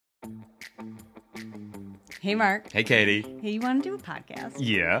Hey, Mark. Hey, Katie. Hey, you want to do a podcast?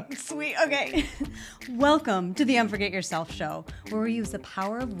 Yeah. Sweet. Okay. Welcome to the Unforget Yourself show, where we use the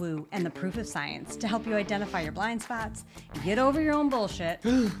power of woo and the proof of science to help you identify your blind spots, get over your own bullshit,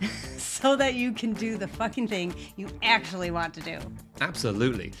 so that you can do the fucking thing you actually want to do.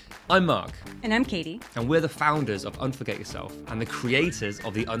 Absolutely. I'm Mark. And I'm Katie. And we're the founders of Unforget Yourself and the creators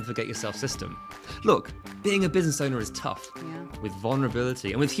of the Unforget Yourself system. Look, being a business owner is tough. Yeah. With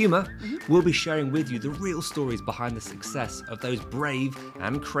vulnerability and with humor, we'll be sharing with you the real stories behind the success of those brave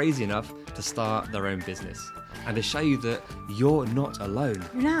and crazy enough to start their own business. And to show you that you're not alone.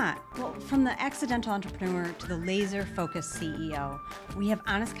 You're not. Well, from the accidental entrepreneur to the laser-focused CEO, we have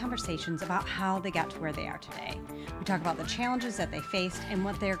honest conversations about how they got to where they are today. We talk about the challenges that they faced and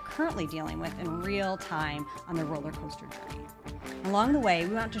what they're currently dealing with in real time on their roller coaster journey. Along the way,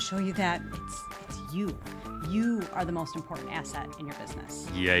 we want to show you that it's you. You are the most important asset in your business.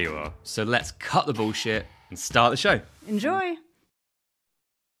 Yeah, you are. So let's cut the bullshit and start the show. Enjoy.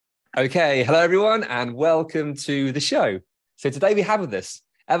 Okay, hello everyone, and welcome to the show. So today we have with us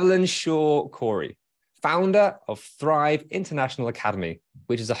Evelyn Shaw Corley, founder of Thrive International Academy,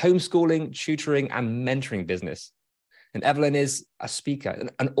 which is a homeschooling, tutoring, and mentoring business. And Evelyn is a speaker,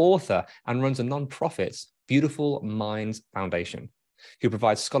 an author, and runs a non-profit, Beautiful Minds Foundation, who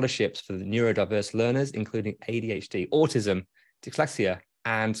provides scholarships for the neurodiverse learners, including ADHD, autism, dyslexia,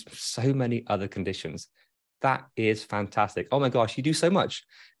 and so many other conditions. That is fantastic. Oh my gosh, you do so much.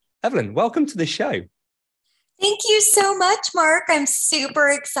 Evelyn, welcome to the show. Thank you so much, Mark. I'm super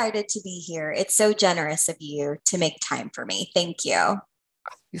excited to be here. It's so generous of you to make time for me. Thank you.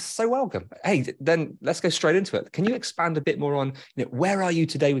 You're so welcome. Hey, then let's go straight into it. Can you expand a bit more on, where are you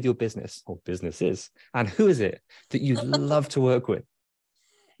today with your business or businesses, and who is it that you love to work with?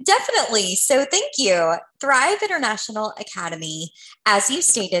 Definitely. So thank you. Thrive International Academy, as you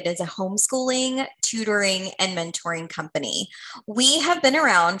stated, is a homeschooling, tutoring, and mentoring company. We have been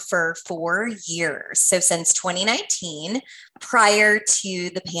around for 4 years. So since 2019, prior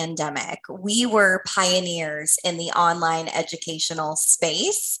to the pandemic, we were pioneers in the online educational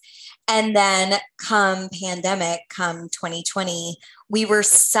space. And then come 2020, we were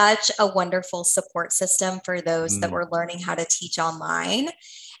such a wonderful support system for those that were learning how to teach online.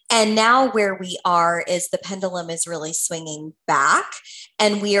 And now where we are is the pendulum is really swinging back,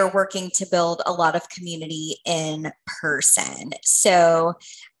 and we are working to build a lot of community in person. So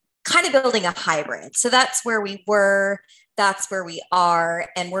kind of building a hybrid. So that's where we were, that's where we are,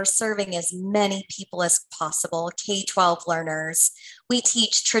 and we're serving as many people as possible, K-12 learners. We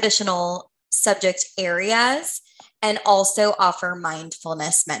teach traditional subject areas and also offer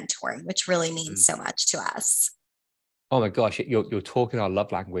mindfulness mentoring, which really means so much to us. Oh my gosh, you're talking our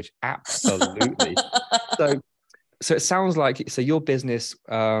love language. Absolutely. So it sounds like, your business,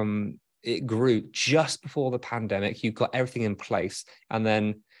 it grew just before the pandemic. You got everything in place. And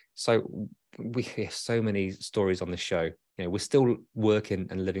then, so we hear so many stories on the show. We're still working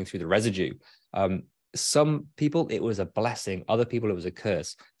and living through the residue. Some people, it was a blessing. Other people, it was a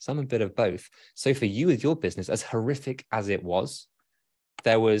curse. Some a bit of both. So for you with your business, as horrific as it was,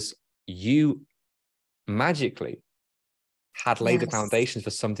 there was you magically had laid the foundations for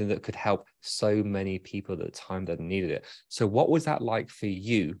something that could help so many people at the time that needed it. So what was that like for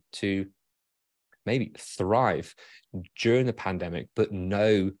you to maybe thrive during the pandemic, but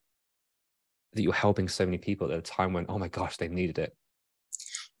know that you're helping so many people at a time when, oh my gosh, they needed it?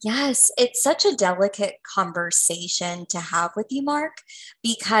 Yes, it's such a delicate conversation to have with you, Mark,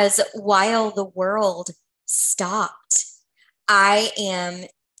 because while the world stopped, I am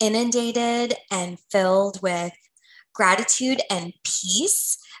inundated and filled with gratitude and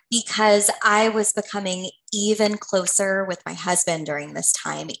peace, because I was becoming even closer with my husband during this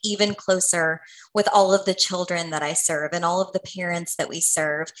time, even closer with all of the children that I serve and all of the parents that we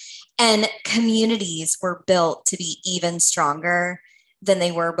serve. And communities were built to be even stronger than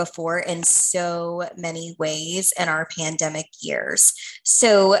they were before in so many ways in our pandemic years.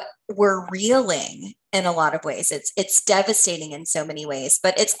 So we're reeling in a lot of ways. It's devastating in so many ways,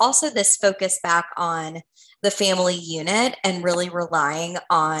 but it's also this focus back on the family unit and really relying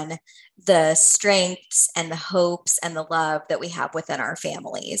on the strengths and the hopes and the love that we have within our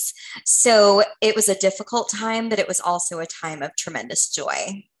families. So it was a difficult time, but it was also a time of tremendous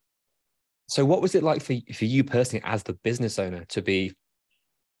joy. So what was it like for you personally as the business owner to be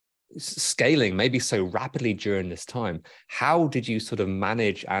scaling maybe so rapidly during this time? How did you sort of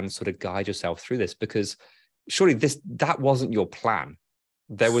manage and sort of guide yourself through this? Because surely that wasn't your plan.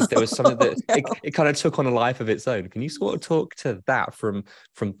 There was something that it kind of took on a life of its own. Can you sort of talk to that from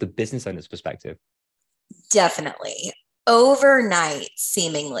the business owner's perspective? Definitely. Overnight,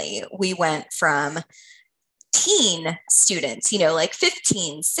 seemingly, we went from teen students, like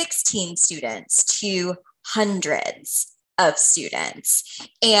 15, 16 students to hundreds of students.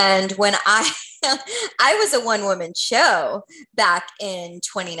 And when I was a one-woman show back in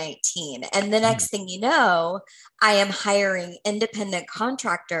 2019. And the next thing you know, I am hiring independent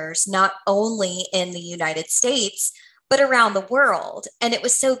contractors, not only in the United States, but around the world. And it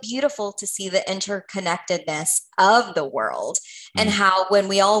was so beautiful to see the interconnectedness of the world and how when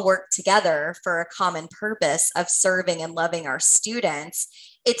we all work together for a common purpose of serving and loving our students,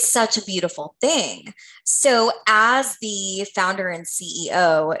 it's such a beautiful thing. So as the founder and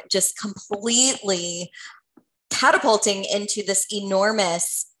CEO, just completely catapulting into this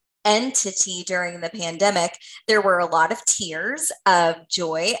enormous entity during the pandemic, there were a lot of tears of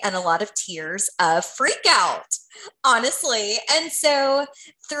joy and a lot of tears of freak out, honestly. And so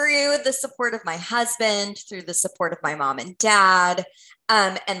through the support of my husband, through the support of my mom and dad,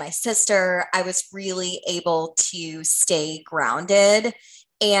 and my sister, I was really able to stay grounded.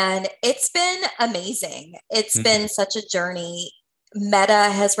 And it's been amazing. It's been such a journey. Meta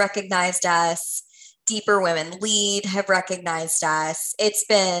has recognized us. Deeper Women Lead have recognized us. It's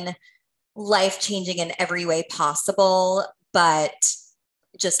been life-changing in every way possible, but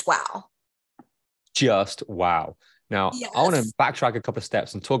just wow. Just wow. Now, Yes. I want to backtrack a couple of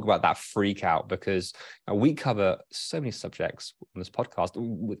steps and talk about that freak out, because we cover so many subjects on this podcast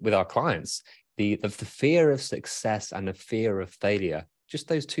with our clients. The fear of success and the fear of failure, just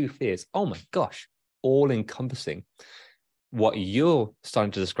those two fears. Oh my gosh, all encompassing. What you're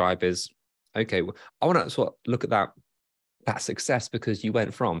starting to describe is, okay, I want to sort of look at that success, because you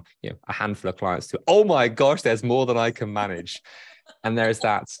went from a handful of clients to, oh my gosh, there's more than I can manage. And there's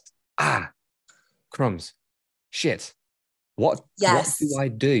that, crumbs, shit. What do I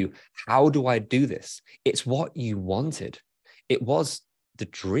do? How do I do this? It's what you wanted. It was the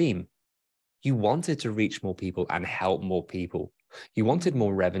dream. You wanted to reach more people and help more people. You wanted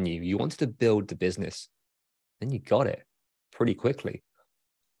more revenue. You wanted to build the business. Then you got it pretty quickly.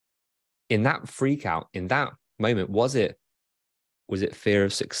 In that freak out, in that moment, was it fear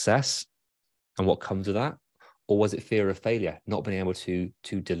of success and what comes with that? Or was it fear of failure, not being able to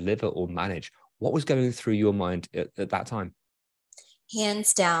deliver or manage? What was going through your mind at that time?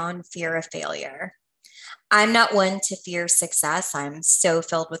 Hands down, fear of failure. I'm not one to fear success. I'm so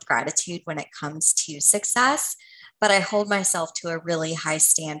filled with gratitude when it comes to success, but I hold myself to a really high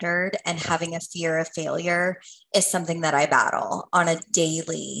standard, and having a fear of failure is something that I battle on a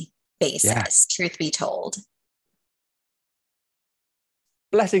daily basis, truth be told.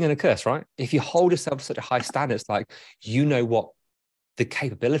 Blessing and a curse, right? If you hold yourself to such a high standard, it's like, what the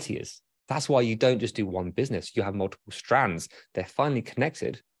capability is. That's why you don't just do one business. You have multiple strands. They're finally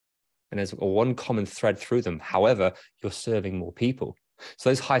connected, and there's a one common thread through them. However, you're serving more people. So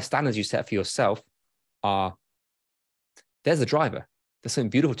those high standards you set for yourself there's a driver. There's something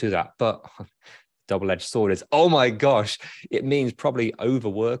beautiful to that. But double-edged sword is, oh my gosh, it means probably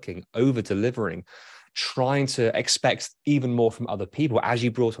overworking, over-delivering, trying to expect even more from other people as you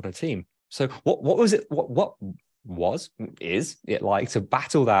brought on a team. So what was it? What is it like to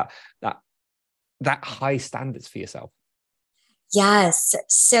battle that high standards for yourself? Yes.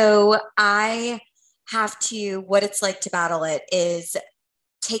 So what it's like to battle it is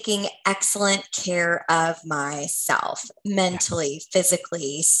taking excellent care of myself, mentally,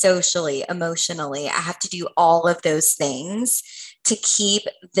 physically, socially, emotionally. I have to do all of those things to keep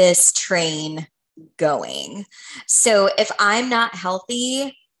this train going. So if I'm not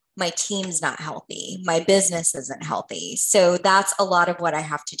healthy, my team's not healthy, my business isn't healthy. So that's a lot of what I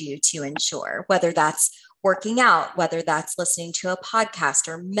have to do to ensure, whether that's working out, whether that's listening to a podcast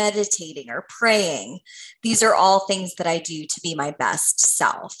or meditating or praying. These are all things that I do to be my best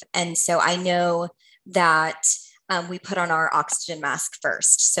self. And so I know that we put on our oxygen mask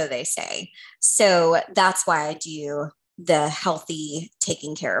first, so they say. So that's why I do the healthy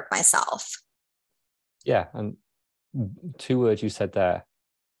taking care of myself. Yeah. And 2 words you said there,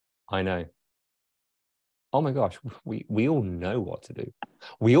 I know. Oh my gosh, we all know what to do.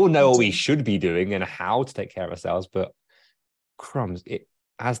 We all know what we should be doing and how to take care of ourselves, but crumbs,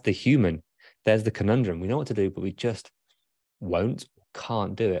 as the human, there's the conundrum. We know what to do, but we just won't,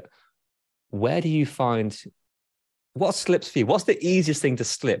 can't do it. Where do you find, what slips for you? What's the easiest thing to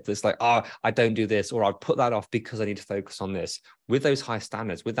slip that's like, I don't do this, or I'll put that off because I need to focus on this? With those high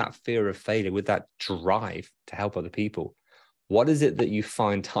standards, with that fear of failure, with that drive to help other people, what is it that you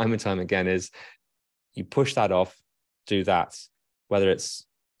find time and time again is you push that off, do that, whether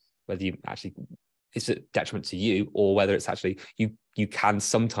you actually, it's a detriment to you, or whether it's actually, you can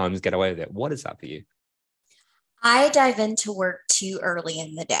sometimes get away with it. What is that for you? I dive into work too early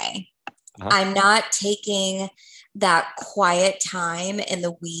in the day. Uh-huh. I'm not taking that quiet time in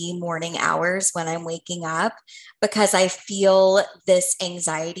the wee morning hours when I'm waking up because I feel this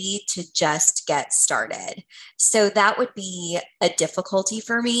anxiety to just get started. So that would be a difficulty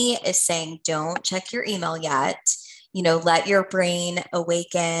for me, is saying, don't check your email yet. Let your brain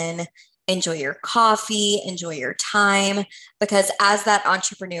awaken, enjoy your coffee, enjoy your time. Because as that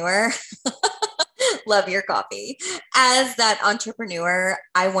entrepreneur, love your coffee. As that entrepreneur,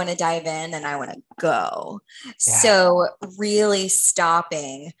 I want to dive in and I want to go. Yeah. So, really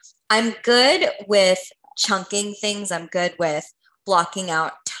stopping. I'm good with chunking things, I'm good with blocking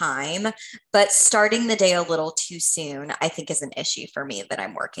out time, but starting the day a little too soon, I think, is an issue for me that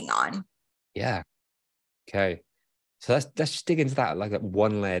I'm working on. Yeah. Okay. So let's just dig into that, like that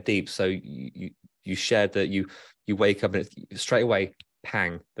one layer deep. So you shared that you wake up and it's straight away,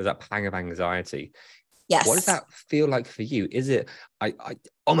 pang, there's that pang of anxiety. What does Yes. that feel like for you? Is it I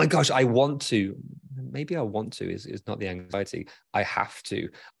oh my gosh, I want to, maybe I want to is not the anxiety. I have to.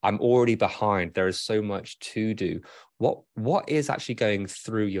 I'm already behind. There is so much to do. What is actually going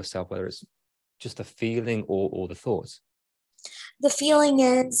through yourself, whether it's just a feeling or the thoughts? The feeling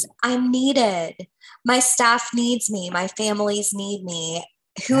is I'm needed. My staff needs me. My families need me.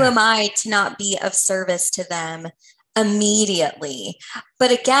 Who Yeah. am I to not be of service to them immediately?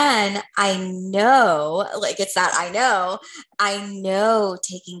 But again, I know, like it's that I know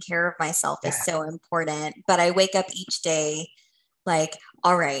taking care of myself is Yeah. so important. But I wake up each day like,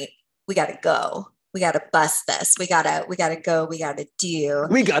 all right, we got to go. We got to bust this. We got to go. We got to do.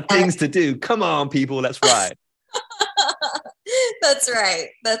 We got And things to do. Come on, people, let's ride. That's right.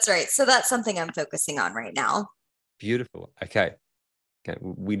 That's right. So that's something I'm focusing on right now. Beautiful. Okay. Okay.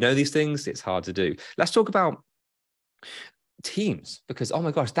 We know these things. It's hard to do. Let's talk about teams, because oh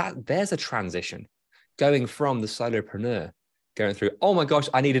my gosh, there's a transition going from the solopreneur going through, oh my gosh,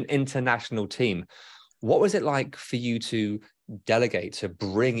 I need an international team. What was it like for you to delegate, to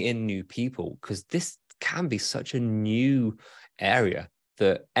bring in new people? Because this can be such a new area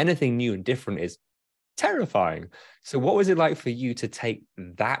that anything new and different is terrifying. So what was it like for you to take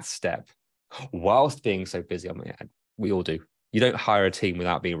that step whilst being so busy? I mean, we all do. You don't hire a team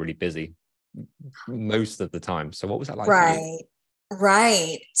without being really busy most of the time. So what was that like for you? Right.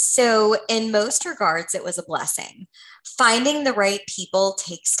 Right. So, in most regards, it was a blessing. Finding the right people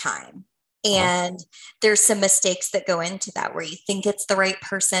takes time. Uh-huh. And there's some mistakes that go into that where you think it's the right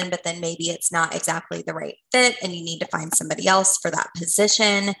person, but then maybe it's not exactly the right fit and you need to find somebody else for that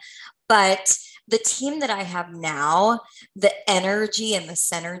position. But the team that I have now, the energy and the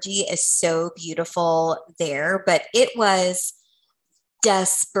synergy is so beautiful there. But it was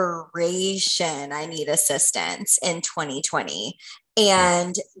desperation. I need assistance in 2020. Mm.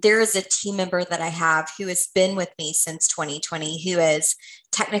 And there is a team member that I have who has been with me since 2020, who is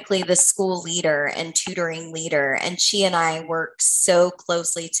technically the school leader and tutoring leader. And she and I work so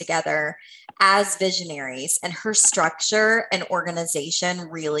closely together as visionaries, and her structure and organization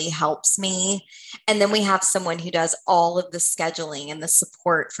really helps me. And then we have someone who does all of the scheduling and the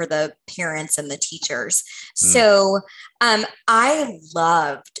support for the parents and the teachers. Mm. So I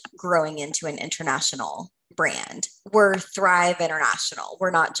loved growing into an international brand. We're Thrive International.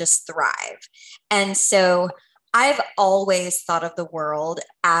 We're not just Thrive. And so I've always thought of the world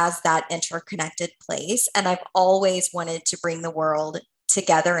as that interconnected place. And I've always wanted to bring the world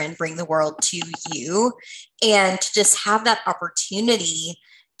together and bring the world to you, and to just have that opportunity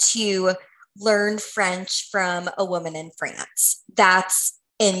to learn French from a woman in France. That's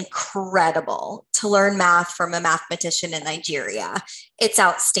incredible. To learn math from a mathematician in Nigeria. It's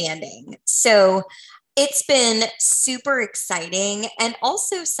outstanding. So it's been super exciting and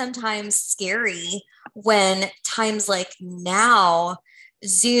also sometimes scary when times like now,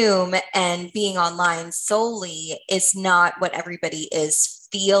 Zoom and being online solely is not what everybody is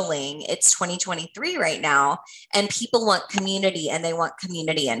feeling. It's 2023 right now, and people want community, and they want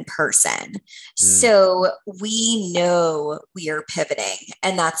community in person. Mm. So we know we are pivoting,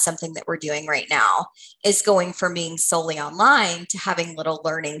 and that's something that we're doing right now, is going from being solely online to having little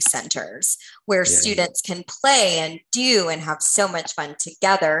learning centers where Yeah. students can play and do and have so much fun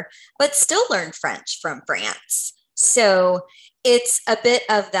together, but still learn French from France. So it's a bit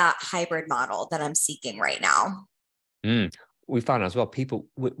of that hybrid model that I'm seeking right now. Mm. We found as well, people,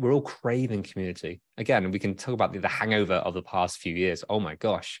 we're all craving community. Again, we can talk about the hangover of the past few years. Oh my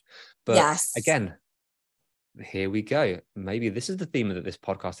gosh. But Yes. again, here we go. Maybe this is the theme of this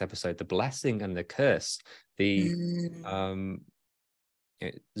podcast episode, the blessing and the curse, the Mm, um,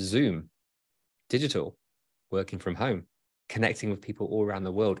 Zoom, digital, working from home, connecting with people all around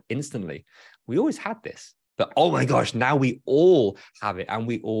the world instantly. We always had this, But oh my gosh, now we all have it and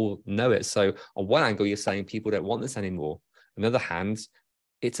we all know it. So on one angle, you're saying people don't want this anymore. On the other hand,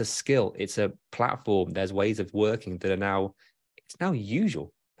 it's a skill, it's a platform. There's ways of working that are now, it's now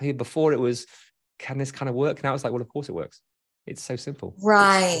usual. Maybe before it was, can this kind of work? Now it's like, well, of course it works. It's so simple.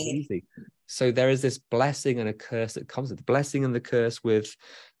 Right. It's so easy. So there is this blessing and a curse that comes with the blessing and the curse with,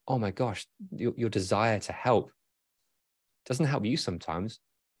 oh my gosh, your desire to help doesn't help you sometimes.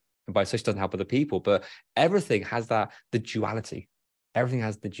 And by such doesn't help other people, but everything has the duality. Everything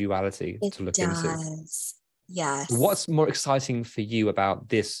has the duality to look into. Yes. What's more exciting for you about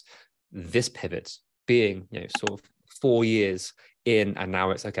this pivot being, sort of 4 years in, and now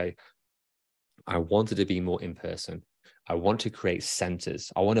it's okay, I wanted to be more in person. I want to create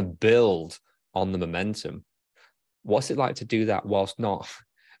centers. I want to build on the momentum. What's it like to do that whilst not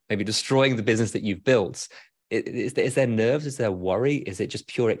maybe destroying the business that you've built? Is there nerves? Is there worry? Is it just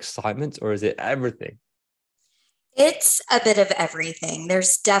pure excitement, or is it everything? It's a bit of everything.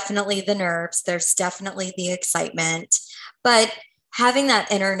 There's definitely the nerves, there's definitely the excitement, but having that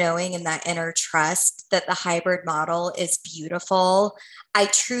inner knowing and that inner trust that the hybrid model is beautiful. I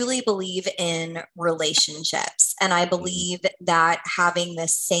truly believe in relationships, and I believe that having the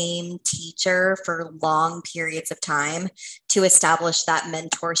same teacher for long periods of time to establish that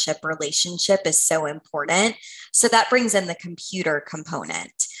mentorship relationship is so important. So that brings in the computer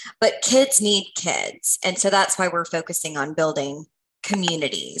component. But kids need kids. And so that's why we're focusing on building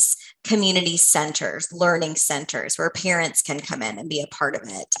communities, community centers, learning centers where parents can come in and be a part of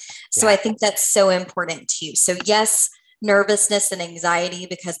it. So I think that's so important too. So yes, nervousness and anxiety,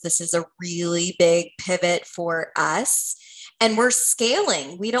 because this is a really big pivot for us. And we're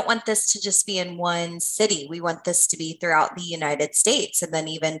scaling. We don't want this to just be in one city. We want this to be throughout the United States and then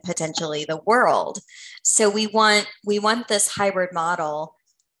even potentially the world. So we want this hybrid model.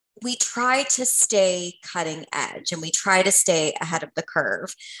 We try to stay cutting edge and we try to stay ahead of the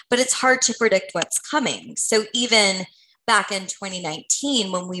curve, but it's hard to predict what's coming. So even back in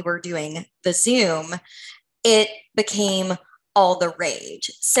 2019, when we were doing the Zoom, it became all the rage.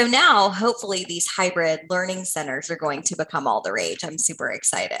 So now hopefully these hybrid learning centers are going to become all the rage. I'm super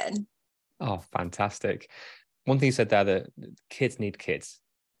excited. Oh, fantastic. One thing you said there, that kids need kids.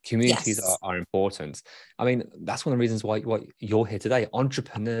 Communities are important. I mean, that's one of the reasons why you're here today.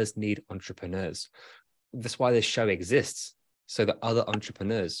 Entrepreneurs need entrepreneurs. That's why this show exists, so that other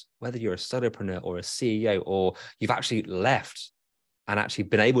entrepreneurs, whether you're a solopreneur or a CEO, or you've actually left and actually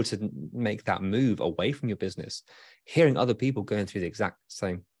been able to make that move away from your business, hearing other people going through the exact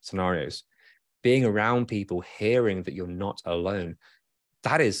same scenarios, being around people, hearing that you're not alone,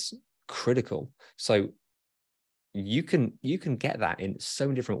 that is critical. So you can get that in so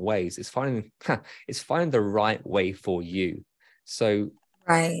many different ways. It's finding the right way for you. So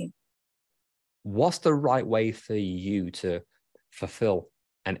what's the right way for you to fulfill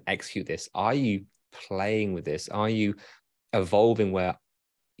and execute this? Are you playing with this? Are you evolving where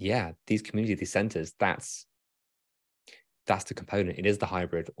these community, these centers, that's the component, it is the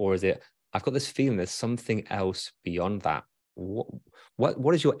hybrid? Or is it, I've got this feeling there's something else beyond that?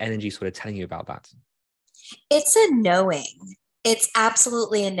 What is your energy sort of telling you about that? It's a knowing. It's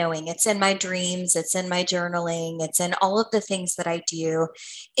absolutely a knowing. It's in my dreams. It's in my journaling. It's in all of the things that I do.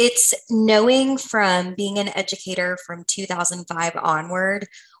 It's knowing from being an educator from 2005 onward,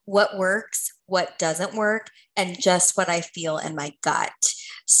 what works, what doesn't work, and just what I feel in my gut.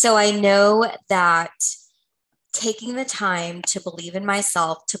 So I know that taking the time to believe in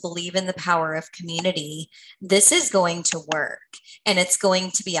myself, to believe in the power of community, this is going to work and it's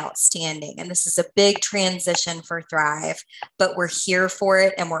going to be outstanding. And this is a big transition for Thrive, but we're here for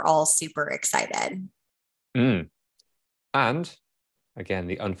it and we're all super excited. And again,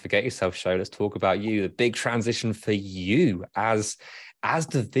 the Unforget Yourself show, let's talk about you, the big transition for you as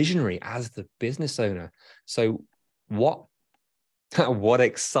the visionary, as the business owner. So what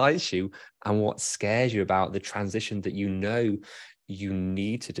excites you and what scares you about the transition that you know you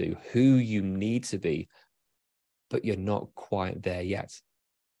need to do, who you need to be, but you're not quite there yet?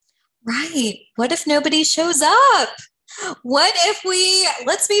 Right. What if nobody shows up? What if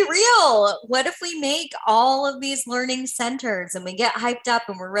let's be real, what if we make all of these learning centers and we get hyped up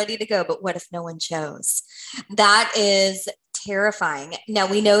and we're ready to go, but what if no one shows? That is terrifying. Now,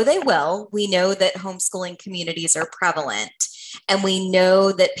 we know they will. We know that homeschooling communities are prevalent. And we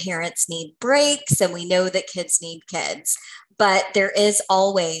know that parents need breaks and we know that kids need kids. But there is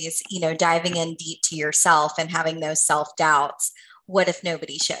always, diving in deep to yourself and having those self-doubts. What if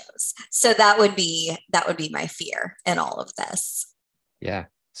nobody shows? So that would be my fear in all of this. Yeah.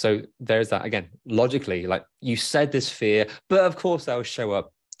 So there's that again, logically, like you said, this fear, but of course they'll show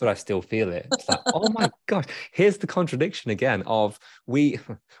up but I still feel it. It's like, oh my gosh, here's the contradiction again of we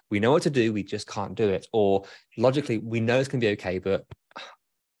know what to do, we just can't do it. Or logically, we know it's going to be okay, but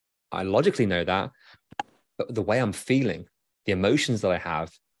I logically know that, but the way I'm feeling, the emotions that I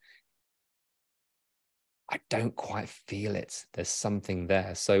have, I don't quite feel it. There's something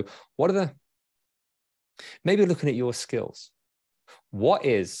there. So maybe looking at your skills, what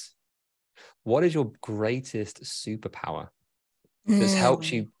is your greatest superpower that's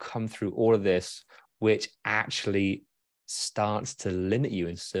helped you come through all of this, which actually starts to limit you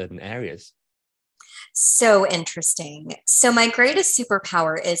in certain areas? So interesting. So my greatest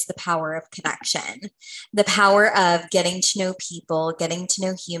superpower is the power of connection, the power of getting to know people, getting to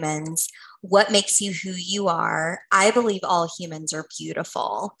know humans, what makes you who you are. I believe all humans are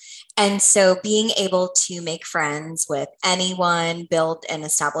beautiful. And so being able to make friends with anyone, build and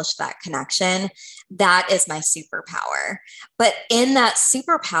establish that connection, that is my superpower. But in that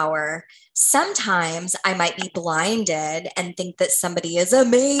superpower, sometimes I might be blinded and think that somebody is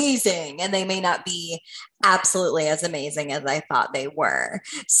amazing, and they may not be absolutely as amazing as I thought they were.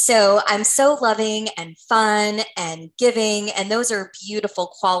 So I'm so loving and fun and giving, and those are beautiful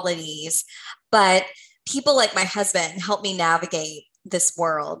qualities. But people like my husband help me navigate this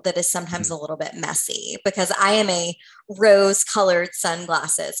world that is sometimes a little bit messy, because I am a rose-colored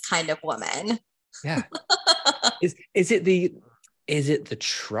sunglasses kind of woman. Yeah. Is it the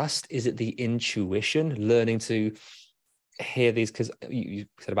trust? Is it the intuition, learning to hear these? Because you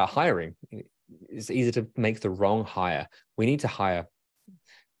said about hiring, it's easy to make the wrong hire. We need to hire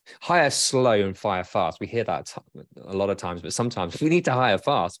slow and fire fast. We hear that a lot of times, but sometimes we need to hire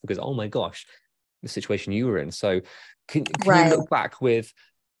fast because, oh my gosh, the situation you were in. So can you look back with,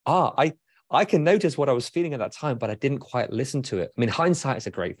 I can notice what I was feeling at that time, but I didn't quite listen to it. I mean, hindsight is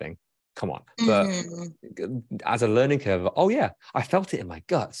a great thing. Come on. But as a learning curve, oh yeah, I felt it in my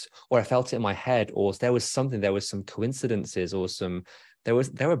guts, or I felt it in my head, or there was some coincidences, or there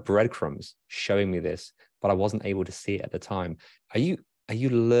were breadcrumbs showing me this, but I wasn't able to see it at the time. Are you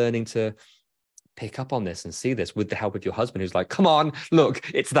learning to pick up on this and see this with the help of your husband, who's like, come on, look,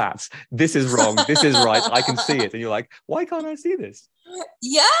 it's that. This is wrong. This is right. I can see it. And you're like, why can't I see this?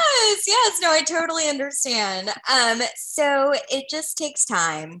 Yes. No, I totally understand. So it just takes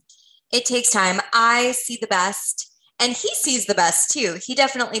time. It takes time. I see the best, and he sees the best too. He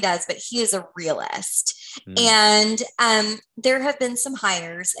definitely does, but he is a realist. And there have been some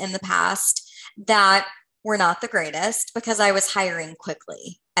hires in the past that were not the greatest because I was hiring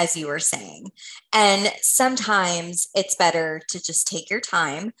quickly, as you were saying. And sometimes it's better to just take your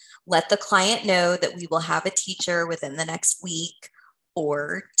time, let the client know that we will have a teacher within the next week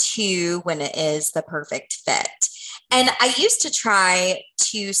or two when it is the perfect fit. And I used to try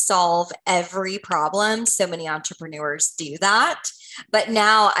to solve every problem. So many entrepreneurs do that. But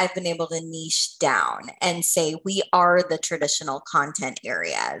now I've been able to niche down and say we are the traditional content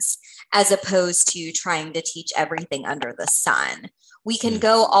areas, as opposed to trying to teach everything under the sun. We can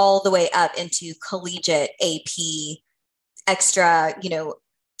go all the way up into collegiate AP, extra,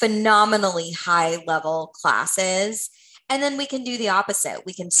 phenomenally high level classes. And then we can do the opposite.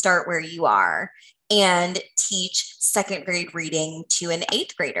 We can start where you are and teach second grade reading to an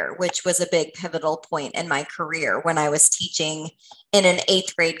eighth grader, which was a big pivotal point in my career when I was teaching in an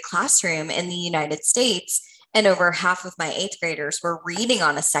eighth grade classroom in the United States. And over half of my eighth graders were reading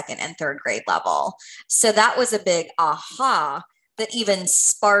on a second and third grade level. So that was a big aha that even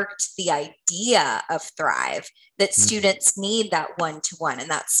sparked the idea of Thrive, that students need that one-to-one and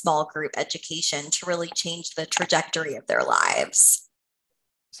that small group education to really change the trajectory of their lives.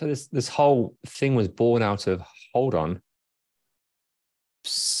 So this whole thing was born out of, hold on,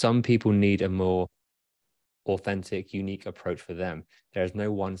 some people need a more authentic, unique approach for them. There's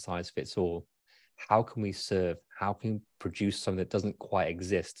no one size fits all. How can we serve? How can we produce something that doesn't quite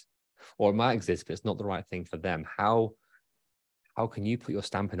exist? Or it might exist, but it's not the right thing for them. How can you put your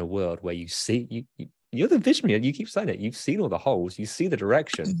stamp in a world where you see, you're the visionary, you keep saying it, you've seen all the holes, you see the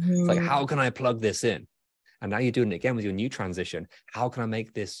direction. It's like, how can I plug this in? And now you're doing it again with your new transition. How can I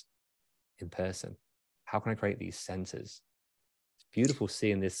make this in person? How can I create these centers? It's beautiful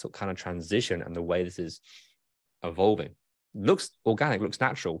seeing this kind of transition and the way this is evolving. Looks organic, looks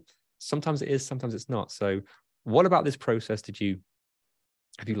natural. Sometimes it is, sometimes it's not. So what about this process have you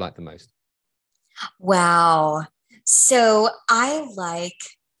liked the most? Wow. So I like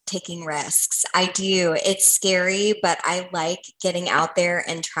taking risks. I do. It's scary, but I like getting out there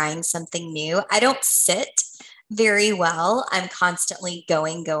and trying something new. I don't sit very well. I'm constantly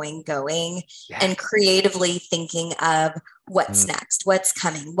going, and creatively thinking of what's next, what's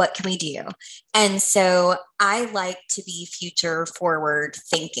coming, what can we do? And so I like to be future forward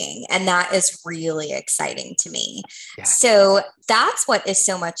thinking, and that is really exciting to me. Yeah. So that's what is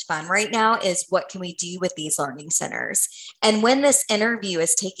so much fun right now is what can we do with these learning centers? And when this interview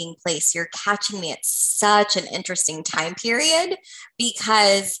is taking place, you're catching me at such an interesting time period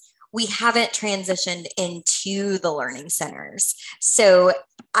because we haven't transitioned into the learning centers. So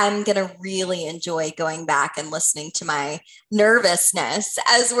I'm going to really enjoy going back and listening to my nervousness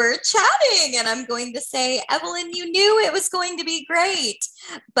as we're chatting. And I'm going to say, Evelyn, you knew it was going to be great.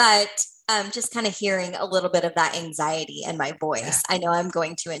 But just kind of hearing a little bit of that anxiety in my voice, I know I'm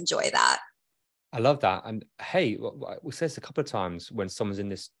going to enjoy that. I love that. And hey, we said this a couple of times when someone's in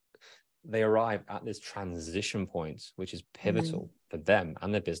this, they arrive at this transition point, which is pivotal for them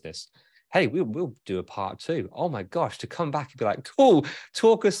and their business. Hey, we'll do a part 2. Oh my gosh, to come back and be like, cool,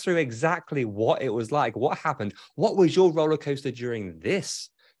 talk us through exactly what it was like, what happened, what was your roller coaster during this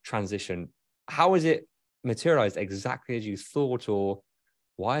transition? How is it materialized exactly as you thought, or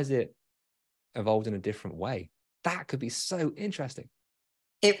why is it evolved in a different way? That could be so interesting.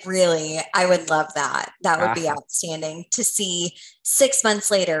 I would love that. That would be outstanding to see 6 months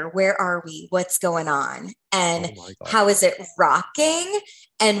later. Where are we? What's going on? And how is it rocking?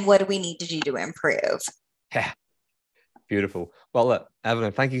 And what do we need to do to improve? Yeah. Beautiful. Well, look,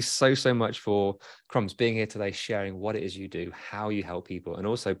 Evelyn, thank you so much for Crumbs being here today, sharing what it is you do, how you help people, and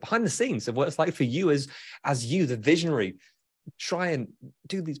also behind the scenes of what it's like for you as you, the visionary, try and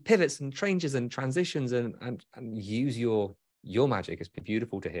do these pivots and changes and transitions and use your magic. It's been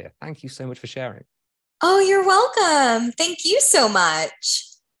beautiful to hear. Thank you so much for sharing. Oh, you're welcome. Thank you so much.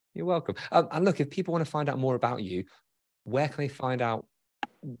 You're welcome. And look, if people want to find out more about you, where can they find out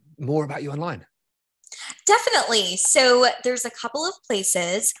more about you online? Definitely. So there's a couple of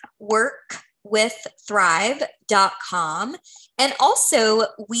places, workwiththrive.com, and also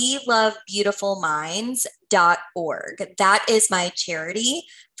welovebeautifulminds.org. That is my charity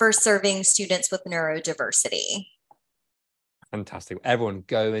for serving students with neurodiversity. Fantastic. Everyone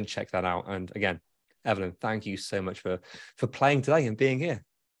go and check that out. And again, Evelyn, thank you so much for playing today and being here.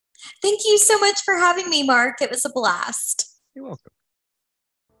 Thank you so much for having me, Mark. It was a blast. You're welcome.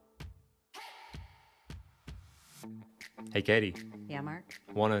 Hey, Katie. Yeah, Mark?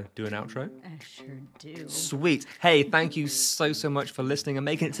 Want to do an outro? I sure do. Sweet. Hey, thank you so much for listening and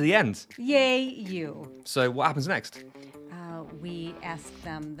making it to the end. Yay, you. So what happens next? We ask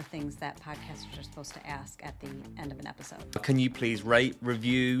them the things that podcasters are supposed to ask at the end of an episode. Can you please rate,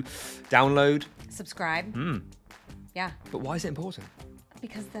 review, download? Subscribe. Yeah. But why is it important?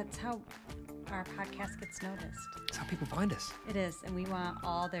 Because that's how our podcast gets noticed. It's how people find us. It is, and we want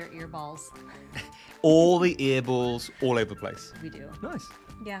all their earballs. All the earballs all over the place. We do. Nice.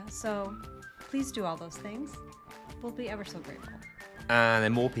 Yeah, so please do all those things. We'll be ever so grateful. And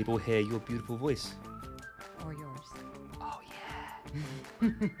then more people hear your beautiful voice. Or yours. Oh, yeah.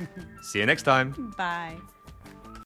 See you next time. Bye.